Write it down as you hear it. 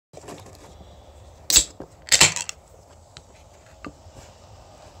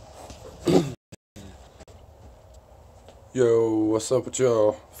Yo, what's up with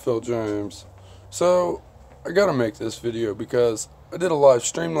y'all? Phil James. So, I gotta make this video because I did a live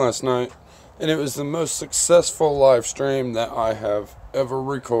stream last night, and it was the most successful live stream that I have ever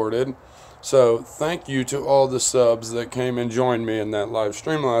recorded. So, thank you to all the subs that came and joined me in that live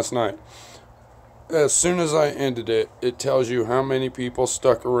stream last night. As soon as I ended it, it tells you how many people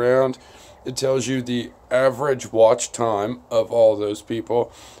stuck around. It tells you the average watch time of all those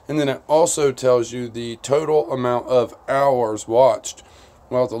people. And then it also tells you the total amount of hours watched.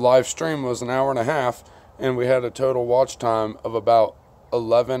 Well, the live stream was an hour and a half, and we had a total watch time of about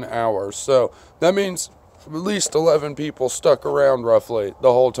 11 hours. So that means at least 11 people stuck around roughly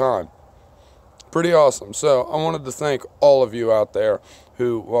the whole time. Pretty awesome. So I wanted to thank all of you out there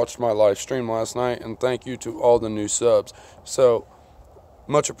who watched my live stream last night, and thank you to all the new subs. So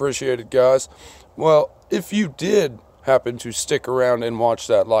much appreciated, guys. Well, if you did happen to stick around and watch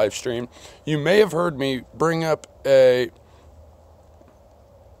that live stream, you may have heard me bring up a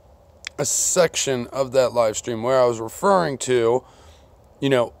section of that live stream where I was referring to,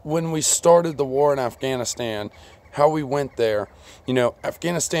 when we started the war in Afghanistan, how we went there.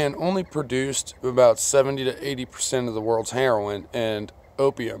 Afghanistan only produced about 70 to 80% of the world's heroin and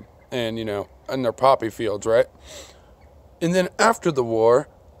opium and, and their poppy fields, right? And then after the war,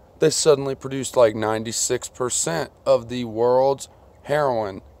 they suddenly produced like 96% of the world's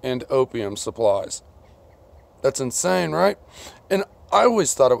heroin and opium supplies. That's insane, right? And I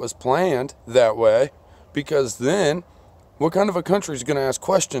always thought it was planned that way, because then what kind of a country is going to ask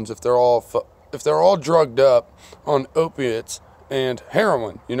questions if they're all drugged up on opiates and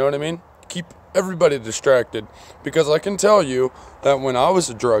heroin? You know what I mean? Keep everybody distracted, because I can tell you that when I was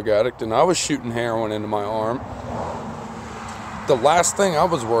a drug addict and I was shooting heroin into my arm, the last thing I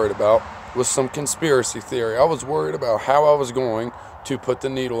was worried about was some conspiracy theory. I was worried about how I was going to put the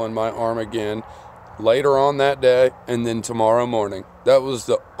needle in my arm again later on that day and then tomorrow morning. That was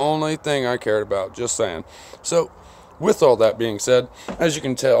the only thing I cared about, just saying. So, with all that being said, as you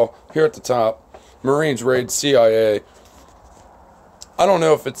can tell here at the top, Marines raid CIA. I don't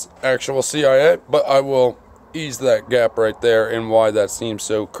know if it's actual CIA, but I will ease that gap right there and why that seems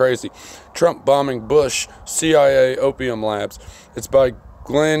so crazy. Trump bombing Bush CIA opium labs. It's by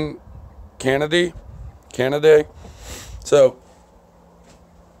Glenn Kennedy. So,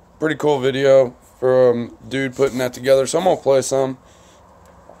 pretty cool video from dude putting that together. So I'm going to play some.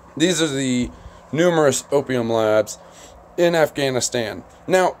 These are the numerous opium labs in Afghanistan.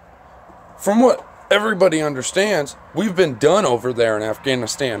 Now, from what everybody understands, we've been done over there in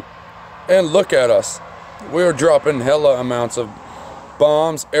Afghanistan. And look at us. We're dropping hella amounts of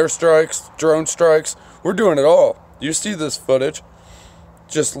bombs, airstrikes, drone strikes. We're doing it all. You see this footage?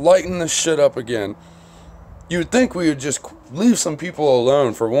 Just lighting this shit up again. You would think we would just leave some people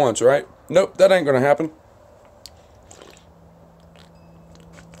alone for once, right? Nope, that ain't gonna happen.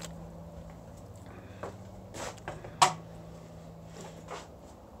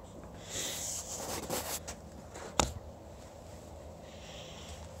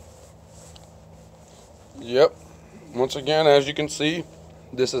 Yep. Once again, as you can see,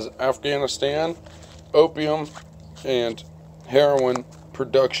 this is Afghanistan, opium and heroin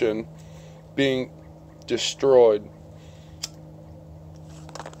production being destroyed.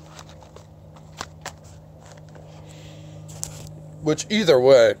 Which, either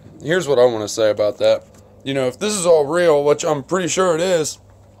way, here's what I want to say about that. If this is all real, which I'm pretty sure it is,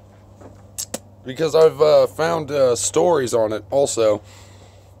 because I've found stories on it also,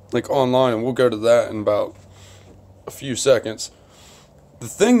 like online, and we'll go to that in about a few seconds. The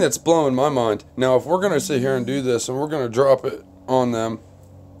thing that's blowing my mind, now if we're going to sit here and do this and we're going to drop it on them,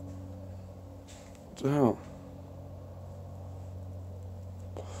 oh,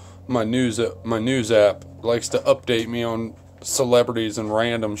 my news app likes to update me on celebrities and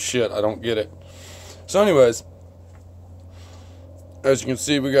random shit. I don't get it. So anyways, as you can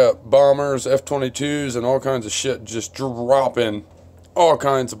see, we got bombers, F-22s, and all kinds of shit just dropping all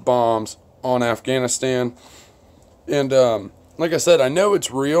kinds of bombs on Afghanistan. And like I said, I know it's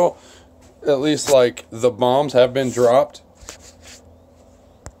real. At least, like, the bombs have been dropped,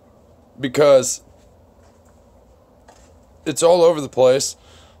 because it's all over the place.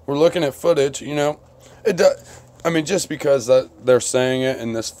 We're looking at footage, just because they're saying it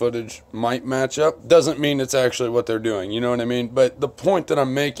and this footage might match up doesn't mean it's actually what they're doing. You know what I mean? But the point that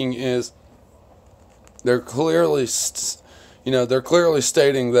I'm making is they're clearly stating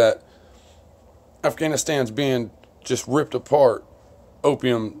that Afghanistan's being just ripped apart,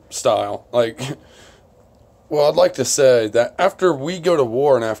 opium style. Well, I'd like to say that after we go to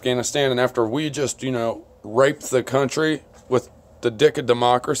war in Afghanistan, and after we just, rape the country with the dick of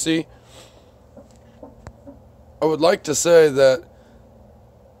democracy, I would like to say that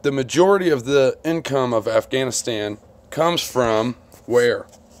the majority of the income of Afghanistan comes from where?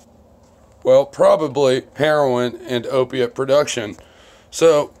 Well, probably heroin and opiate production.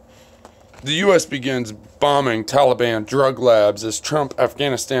 So, the U.S. begins bombing Taliban drug labs as Trump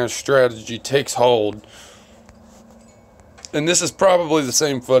Afghanistan strategy takes hold. And this is probably the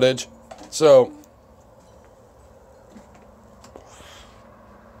same footage. So,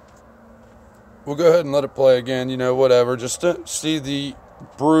 we'll go ahead and let it play again, whatever, just to see the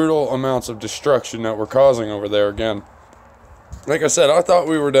brutal amounts of destruction that we're causing over there again. Like I said, I thought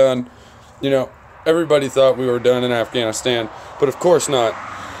we were done. Everybody thought we were done in Afghanistan, but of course not.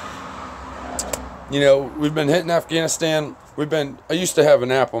 We've been hitting Afghanistan. I used to have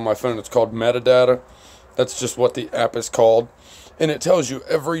an app on my phone. It's called Metadata. That's just what the app is called. And it tells you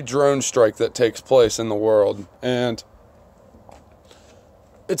every drone strike that takes place in the world. And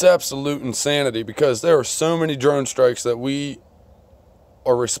it's absolute insanity because there are so many drone strikes that we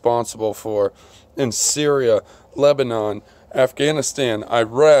are responsible for in Syria, Lebanon, Afghanistan,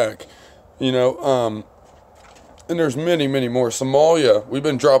 Iraq, and there's many, many more. Somalia, we've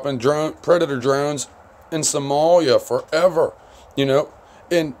been dropping predator drones in Somalia forever,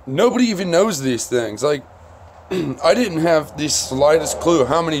 and nobody even knows these things. Like, I didn't have the slightest clue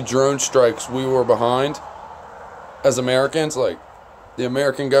how many drone strikes we were behind as Americans, like the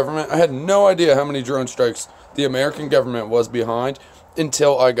American government. I had no idea how many drone strikes the American government was behind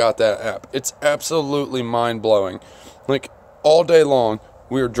until I got that app. It's absolutely mind-blowing. Like, all day long,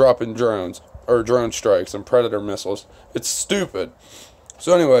 we were dropping drones, or drone strikes and predator missiles. It's stupid.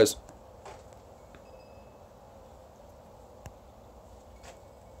 So anyways,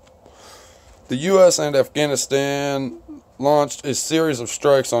 the U.S. and Afghanistan launched a series of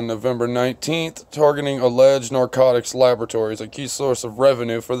strikes on November 19th, targeting alleged narcotics laboratories, a key source of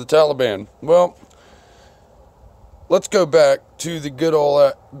revenue for the Taliban. Well, let's go back to the good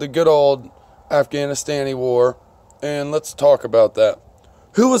old Afghanistani war, and let's talk about that.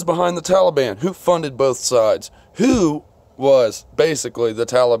 Who was behind the Taliban? Who funded both sides? Who was basically the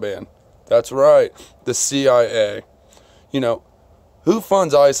Taliban? That's right, the CIA. Who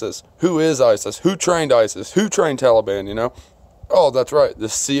funds ISIS? Who is ISIS? Who trained ISIS? Who trained Taliban, Oh, that's right, the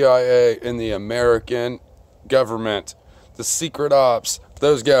CIA and the American government. The secret ops,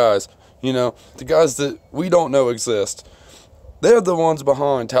 those guys, the guys that we don't know exist. They're the ones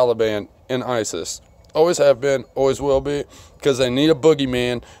behind Taliban and ISIS. Always have been, always will be, because they need a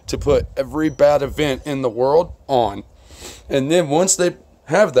boogeyman to put every bad event in the world on. And then once they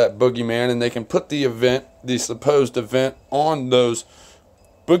have that boogeyman and they can put the supposed event on those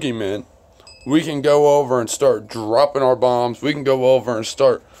boogeymen, we can go over and start dropping our bombs. We can go over and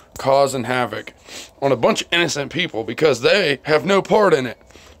start causing havoc on a bunch of innocent people because they have no part in it.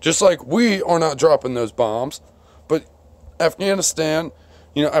 Just like we are not dropping those bombs. But Afghanistan,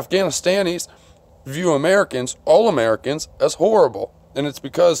 Afghanistanis view Americans, all Americans, as horrible. And it's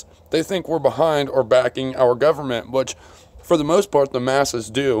because they think we're behind or backing our government, which for the most part the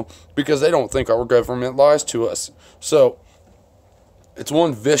masses do, because they don't think our government lies to us. So it's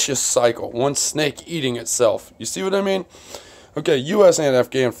one vicious cycle, one snake eating itself. You see what I mean? Okay, U.S. and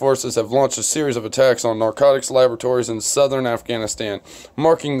Afghan forces have launched a series of attacks on narcotics laboratories in southern Afghanistan,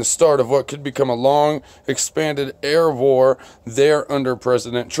 marking the start of what could become a long, expanded air war there under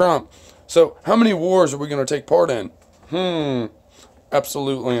President Trump. So, how many wars are we going to take part in?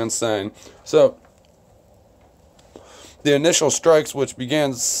 Absolutely insane. So, the initial strikes, which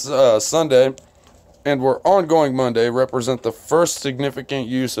began Sunday and were ongoing Monday, represent the first significant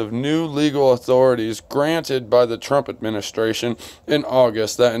use of new legal authorities granted by the Trump administration in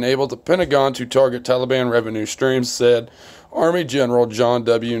August that enabled the Pentagon to target Taliban revenue streams, said Army General John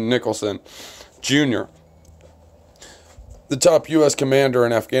W. Nicholson, Jr., the top U.S. commander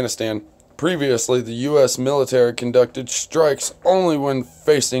in Afghanistan. Previously, the U.S. military conducted strikes only when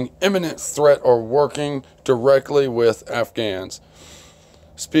facing imminent threat or working directly with Afghans.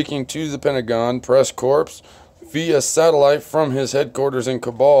 Speaking to the Pentagon press corps via satellite from his headquarters in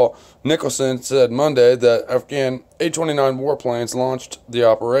Kabul, Nicholson said Monday that Afghan A-29 warplanes launched the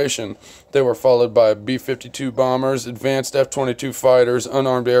operation. They were followed by B-52 bombers, advanced F-22 fighters,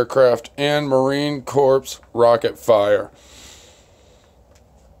 unarmed aircraft, and Marine Corps rocket fire.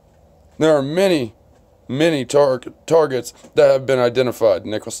 There are many targets that have been identified,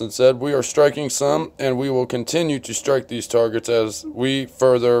 Nicholson said. We are striking some, and we will continue to strike these targets as we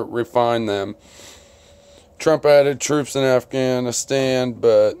further refine them. Trump added troops in Afghanistan,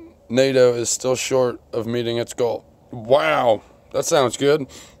 but NATO is still short of meeting its goal. Wow, that sounds good.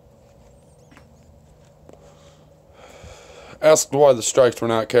 Asked why the strikes were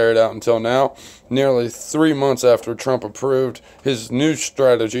not carried out until now, nearly 3 months after Trump approved his new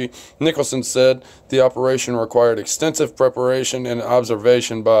strategy, Nicholson said the operation required extensive preparation and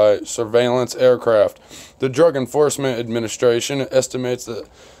observation by surveillance aircraft. The Drug Enforcement Administration estimates that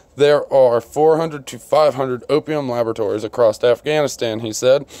there are 400 to 500 opium laboratories across Afghanistan, he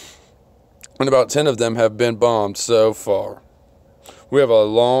said, and about 10 of them have been bombed so far. We have a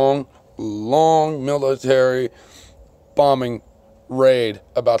long military bombing raid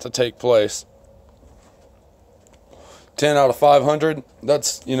about to take place. 10 out of 500,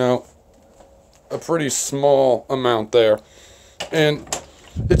 that's, a pretty small amount there. And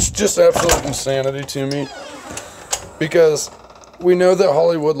it's just absolute insanity to me, because we know that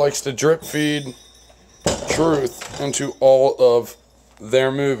Hollywood likes to drip feed truth into all of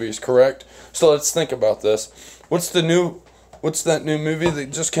their movies, correct? So let's think about this. What's that new movie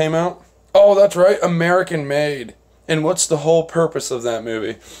that just came out? Oh, that's right, American Made. And what's the whole purpose of that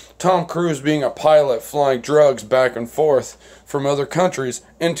movie? Tom Cruise being a pilot flying drugs back and forth from other countries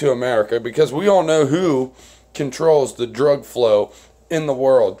into America, because we all know who controls the drug flow in the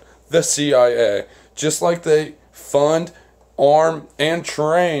world. The CIA. Just like they fund, arm, and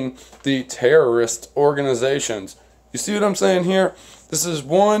train the terrorist organizations. You see what I'm saying here? This is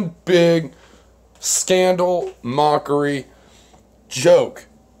one big scandal, mockery, joke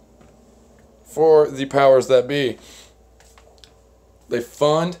for the powers that be. They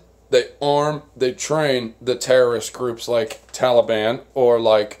fund, they arm, they train the terrorist groups like Taliban or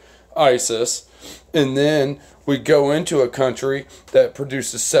like ISIS, and then we go into a country that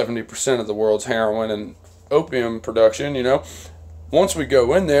produces 70% of the world's heroin and opium production, Once we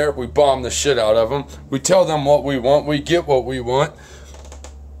go in there, we bomb the shit out of them. We tell them what we want, we get what we want.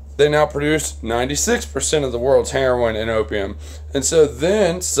 They now produce 96% of the world's heroin and opium. And so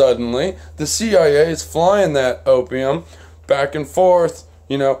then, suddenly, the CIA is flying that opium back and forth,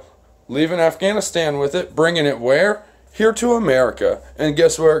 leaving Afghanistan with it, bringing it where? Here to America. And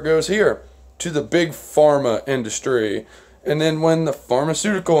guess where it goes here? To the big pharma industry. And then when the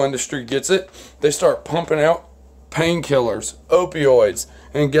pharmaceutical industry gets it, they start pumping out painkillers, opioids.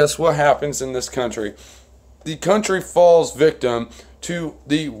 And guess what happens in this country? The country falls victim to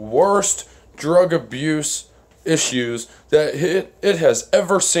the worst drug abuse issues that it has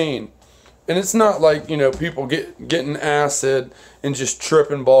ever seen. And it's not like, people getting acid and just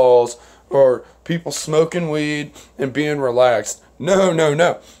tripping balls, or people smoking weed and being relaxed. No.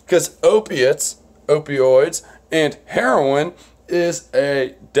 Because opioids, and heroin is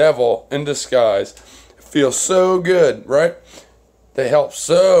a devil in disguise. It feels so good, right? They help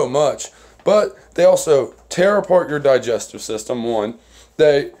so much. But they also tear apart your digestive system, one.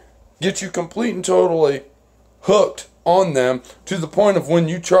 They get you complete and totally hooked on them to the point of when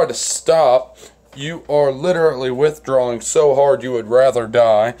you try to stop, you are literally withdrawing so hard you would rather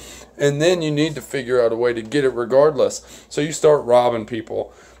die. And then you need to figure out a way to get it regardless. So you start robbing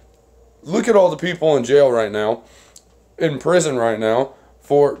people. Look at all the people in jail right now, in prison right now,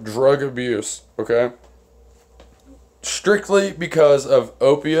 for drug abuse, okay? Strictly because of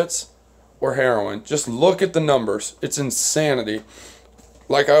opiates or heroin. Just look at the numbers. It's insanity.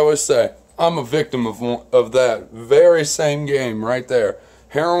 Like I always say, I'm a victim of that very same game right there.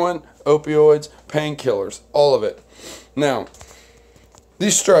 Heroin, opioids, painkillers, all of it. Now,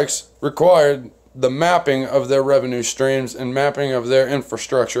 these strikes required the mapping of their revenue streams and mapping of their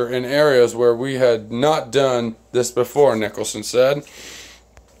infrastructure in areas where we had not done this before, Nicholson said.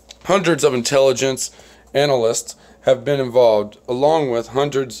 Hundreds of intelligence analysts have been involved, along with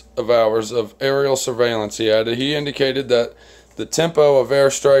hundreds of hours of aerial surveillance, he added. He indicated that the tempo of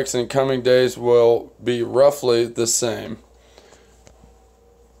airstrikes in coming days will be roughly the same.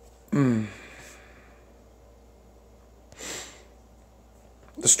 The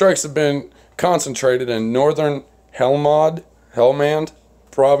strikes have been concentrated in northern Helmand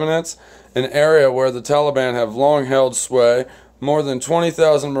province, an area where the Taliban have long held sway. More than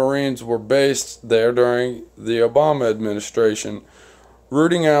 20,000 Marines were based there during the Obama administration,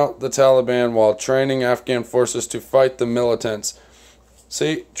 rooting out the Taliban while training Afghan forces to fight the militants.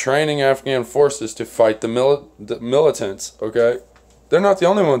 See, training Afghan forces to fight the militants, okay? They're not the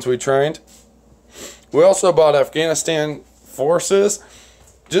only ones we trained. We also bought Afghanistan forces.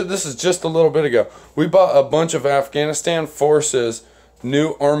 This is just a little bit ago. We bought a bunch of Afghanistan forces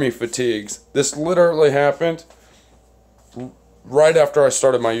new army fatigues. This literally happened right after I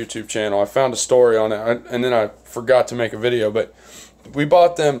started my YouTube channel. I found a story on it, and then I forgot to make a video, but we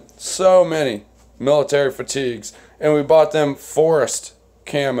bought them so many military fatigues, and we bought them forest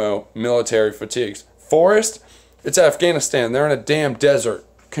camo military fatigues. Forest? It's Afghanistan. They're in a damn desert.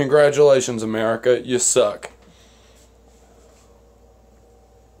 Congratulations, America. You suck.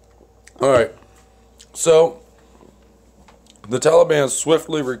 Alright, so the Taliban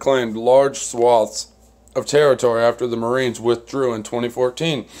swiftly reclaimed large swaths of territory after the Marines withdrew in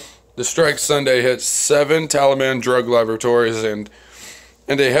 2014. The strike Sunday hit 7 Taliban drug laboratories and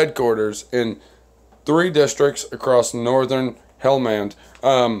a headquarters in 3 districts across northern Helmand.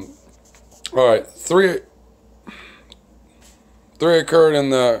 Alright, three occurred in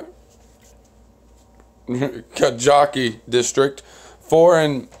the Kajaki district, 4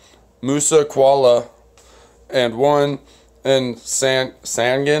 in Musa Kuala, and 1 in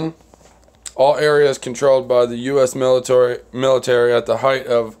Sangin. All areas controlled by the U.S. military at the height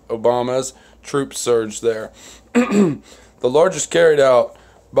of Obama's troop surge there. The largest carried out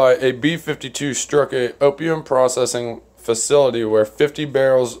by a B-52 struck a opium processing facility where 50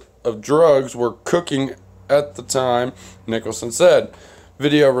 barrels of drugs were cooking at the time, Nicholson said.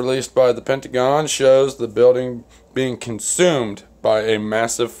 Video released by the Pentagon shows the building being consumed by a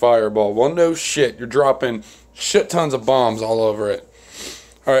massive fireball. Well, no shit, you're dropping shit tons of bombs all over it.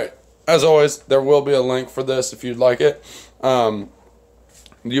 Alright, as always, there will be a link for this if you'd like it. The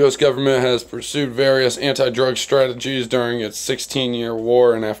U.S. government has pursued various anti-drug strategies during its 16-year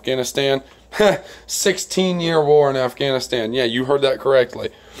war in Afghanistan. 16-year war in Afghanistan. Yeah, you heard that correctly.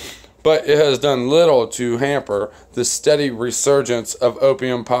 But it has done little to hamper the steady resurgence of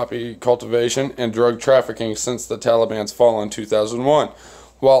opium poppy cultivation and drug trafficking since the Taliban's fall in 2001.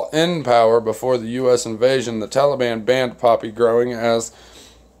 While in power before the U.S. invasion, the Taliban banned poppy growing as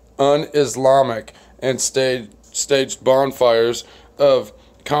un-Islamic and staged bonfires of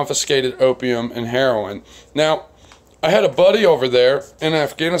confiscated opium and heroin. Now, I had a buddy over there in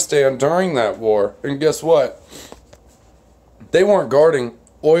Afghanistan during that war, and guess what? They weren't guarding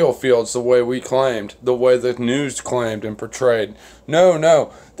oil fields the way we claimed, the way the news claimed and portrayed.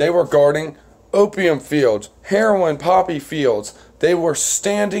 No, they were guarding opium fields, heroin poppy fields. They were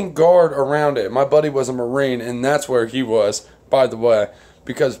standing guard around it. My buddy was a Marine, and that's where he was, by the way,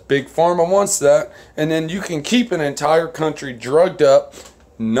 because Big Pharma wants that, and then you can keep an entire country drugged up,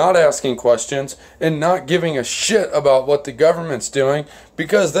 not asking questions, and not giving a shit about what the government's doing,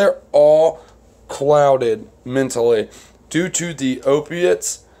 because they're all clouded mentally due to the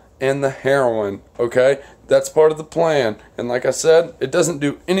opiates and the heroin, okay? That's part of the plan. And like I said, it doesn't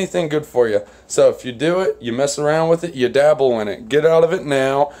do anything good for you. So if you do it, you mess around with it, you dabble in it. Get out of it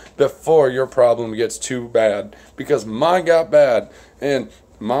now before your problem gets too bad. Because mine got bad, and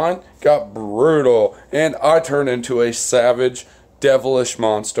mine got brutal, and I turned into a savage, devilish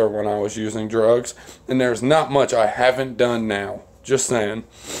monster when I was using drugs. And there's not much I haven't done now. Just saying.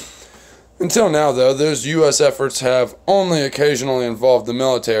 Until now, though, those U.S. efforts have only occasionally involved the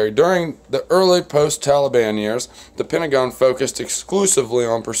military. During the early post-Taliban years, the Pentagon focused exclusively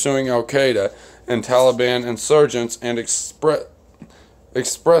on pursuing al-Qaeda and Taliban insurgents and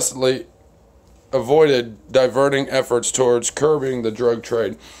expressly avoided diverting efforts towards curbing the drug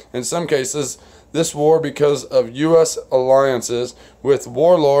trade. In some cases, this war because of U.S. alliances with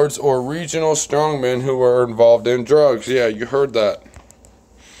warlords or regional strongmen who were involved in drugs. Yeah, you heard that.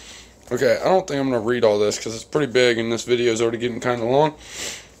 Okay, I don't think I'm going to read all this because it's pretty big and this video is already getting kind of long.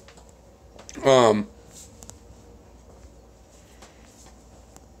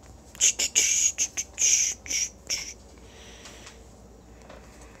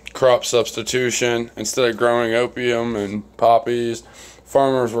 Crop substitution. Instead of growing opium and poppies,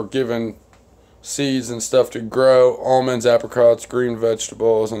 farmers were given seeds and stuff to grow almonds, apricots, green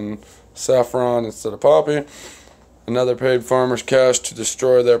vegetables, and saffron instead of poppy. Another paid farmers cash to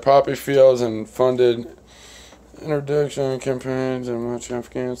destroy their poppy fields and funded interdiction campaigns, and much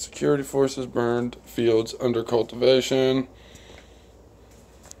Afghan security forces burned fields under cultivation.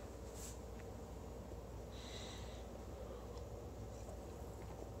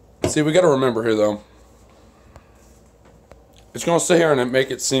 See, we got to remember here, though. It's going to sit here and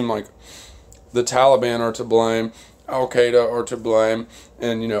make it seem like the Taliban are to blame, Al-Qaeda are to blame,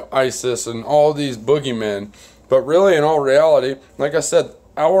 and, you know, ISIS and all these boogeymen. But really, in all reality, like I said,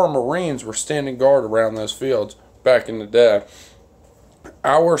 our Marines were standing guard around those fields back in the day.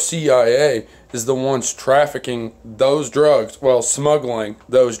 Our CIA is the ones trafficking those drugs, well, smuggling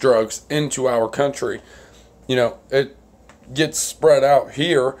those drugs into our country. You know, it gets spread out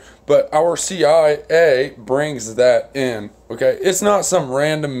here, but our CIA brings that in, okay? It's not some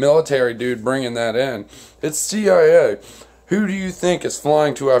random military dude bringing that in. It's CIA. Who do you think is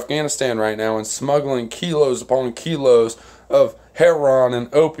flying to Afghanistan right now and smuggling kilos upon kilos of heroin and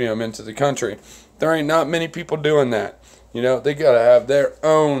opium into the country? There ain't not many people doing that. You know, they got to have their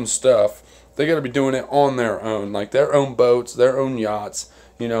own stuff. They got to be doing it on their own, like their own boats, their own yachts,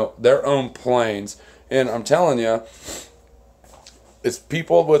 you know, their own planes. And I'm telling you, It's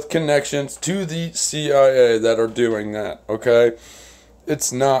people with connections to the CIA that are doing that, okay?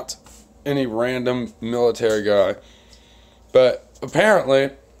 It's not any random military guy. But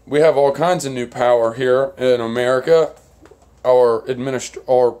apparently, we have all kinds of new power here in America.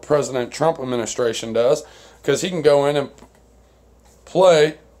 Our President Trump administration does, because he can go in and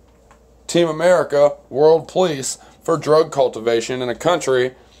play Team America, World Police, for drug cultivation in a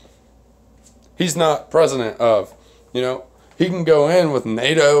country he's not president of. You know, he can go in with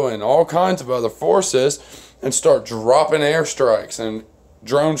NATO and all kinds of other forces and start dropping airstrikes and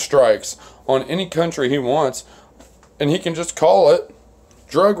drone strikes on any country he wants, and he can just call it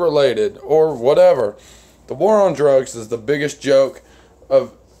drug related or whatever. The war on drugs is the biggest joke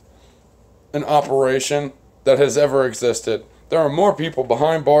of an operation that has ever existed. There are more people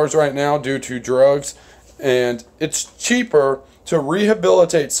behind bars right now due to drugs, and it's cheaper to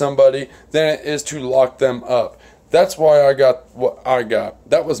rehabilitate somebody than it is to lock them up. That's why I got what I got.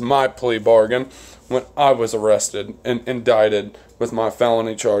 That was my plea bargain when I was arrested and indicted with my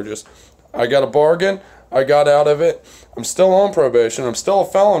felony charges. I got a bargain. I got out of it. I'm still on probation. I'm still a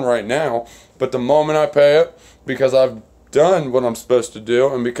felon right now. But the moment I pay it, because I've done what I'm supposed to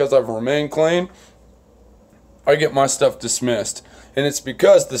do and because I've remained clean, I get my stuff dismissed. And it's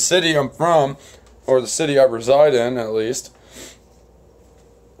because the city I'm from, or the city I reside in at least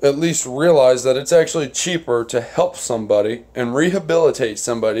realize that it's actually cheaper to help somebody and rehabilitate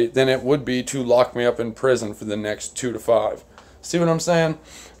somebody than it would be to lock me up in prison for the next 2 to 5. See what I'm saying?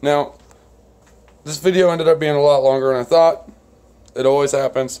 Now, this video ended up being a lot longer than I thought. It always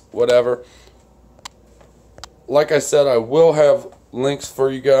happens. Whatever. Like I said, I will have links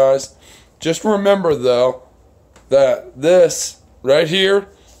for you guys. Just remember, though, that this right here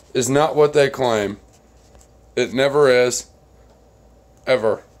is not what they claim. It never is.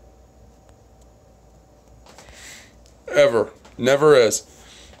 Ever. Ever. Never is.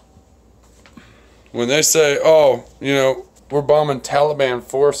 When they say, oh, you know, we're bombing Taliban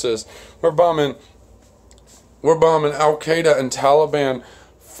forces, we're bombing Al-Qaeda and Taliban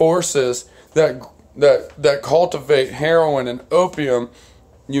forces that cultivate heroin and opium,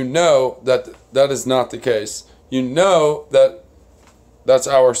 you know that that is not the case. You know that that's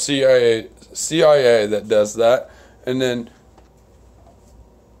our CIA that does that, and then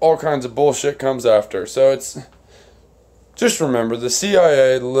all kinds of bullshit comes after. So it's just remember, the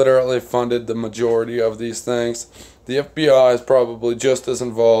CIA literally funded the majority of these things. The FBI is probably just as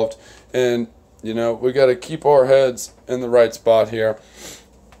involved, and you know, we got to keep our heads in the right spot here.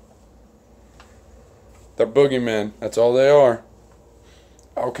 They're boogeymen. That's all they are.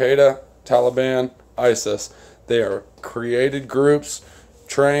 Al-Qaeda, Taliban, ISIS. They are created groups,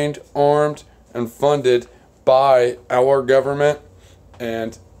 trained, armed, and funded by our government,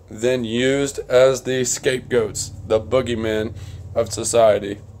 and then used as the scapegoats, the boogeymen of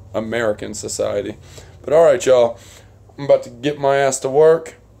society, American society. But alright, y'all, I'm about to get my ass to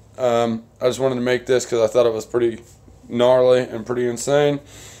work. I just wanted to make this because I thought it was pretty gnarly and pretty insane.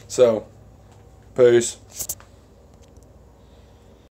 So, peace.